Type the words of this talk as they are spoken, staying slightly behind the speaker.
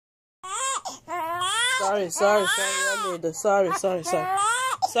Sorry, Olaedo.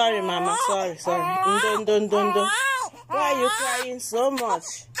 Sorry, Mama. Sorry. Don't. Why are you crying so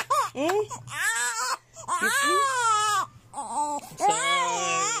much? You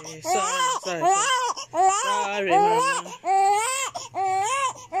see? Sorry, Mama.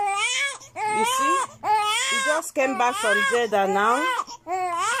 You see? We just came back from Jeddah now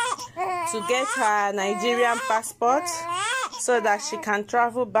to get her Nigerian passport so that she can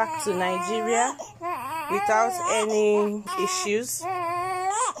travel back to Nigeria without any issues.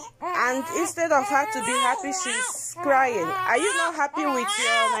 And instead of her to be happy, she's crying. Are you not happy with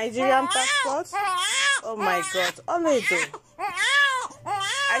your Nigerian passport? Oh my God, Olaedo.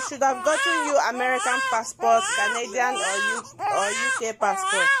 I should have gotten you American passport, Canadian or UK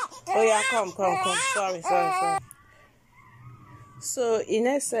passport. Oh yeah, come. Sorry. So in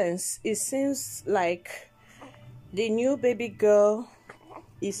essence, it seems like the new baby girl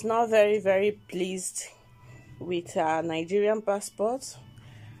is not very pleased with her Nigerian passport.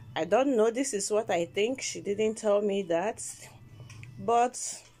 I don't know, this is what I think. She didn't tell me that.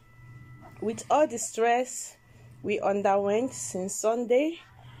 But with all the stress we underwent since Sunday,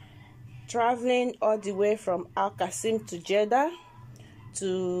 traveling all the way from Al Qasim to Jeddah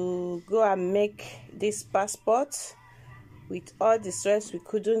to go and make this passport, with all the stress, we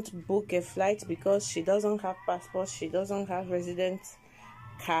couldn't book a flight because she doesn't have passport, she doesn't have resident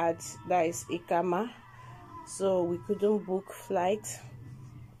card, that is Ikama, so we couldn't book flight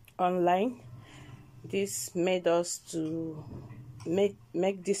online. This made us to make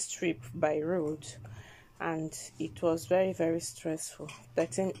this trip by road, and it was very stressful.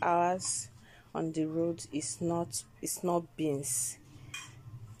 13 hours on the road is not beans.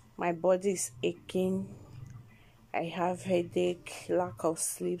 My body is aching. I have headache, lack of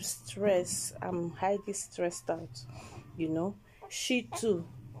sleep, stress. I'm highly stressed out, you know. She too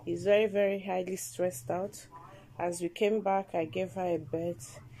is very highly stressed out. As we came back, I gave her a bed,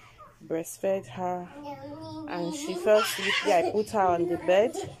 breastfed her, and she felt sleepy. I put her on the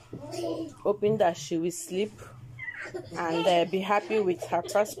bed, hoping that she will sleep and be happy with her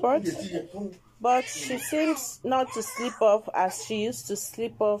passport. But she seems not to sleep off as she used to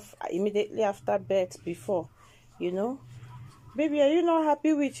sleep off immediately after birth before, you know. Baby, are you not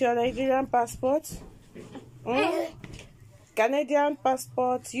happy with your Nigerian passport? Canadian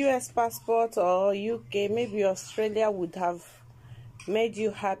passport, US passport, or UK, maybe Australia would have made you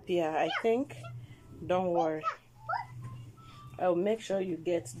happier, I think. Don't worry, I'll make sure you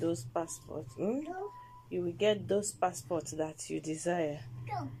get those passports. You will get those passports that you desire.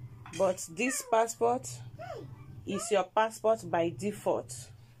 But this passport is your passport by default.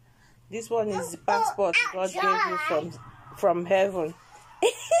 This one is the passport God gave you from heaven.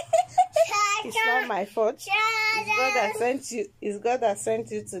 It's not my fault. It's God that sent you. It's God that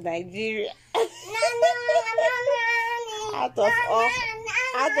sent you to Nigeria. Out of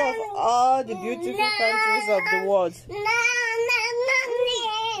all the beautiful countries of the world.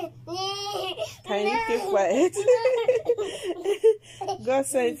 Can you keep quiet? God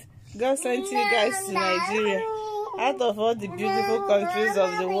sent you guys to Nigeria out of all the beautiful countries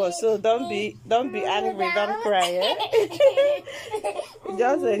of the world. So don't be angry, don't cry.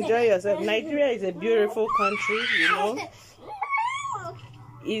 Just enjoy yourself. Nigeria is a beautiful country, you know.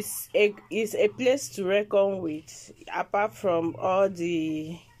 It's a place to reckon with, apart from all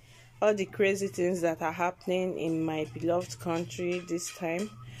the crazy things that are happening in my beloved country this time.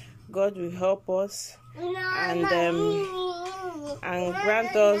 God will help us and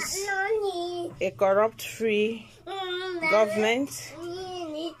grant us a corrupt-free government,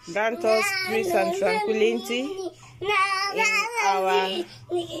 grant us peace and tranquility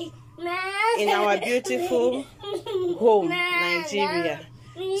in our beautiful home, Nigeria.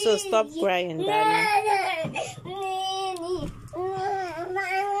 So stop crying, darling.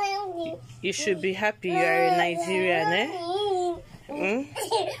 You should be happy you are a Nigerian, eh?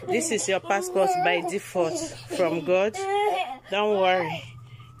 This is your passport by default from God. Don't worry,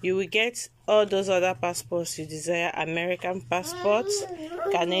 you will get all those other passports you desire. American passports,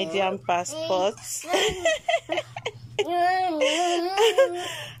 Canadian passports,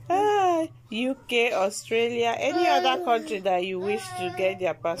 UK, Australia, any other country that you wish to get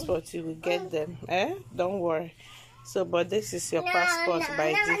their passports, you will get them, eh? Don't worry. So but this is your passport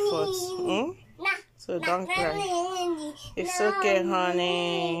by default. So don't cry. It's okay,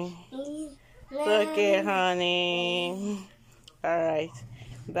 honey. It's okay, honey. Alright.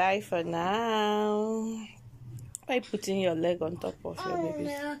 Bye for now. Why putting your leg on top of your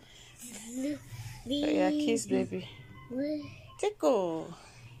baby? So yeah, kiss baby. Tickle.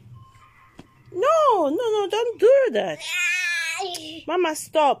 No, don't do that. Mama,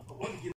 stop.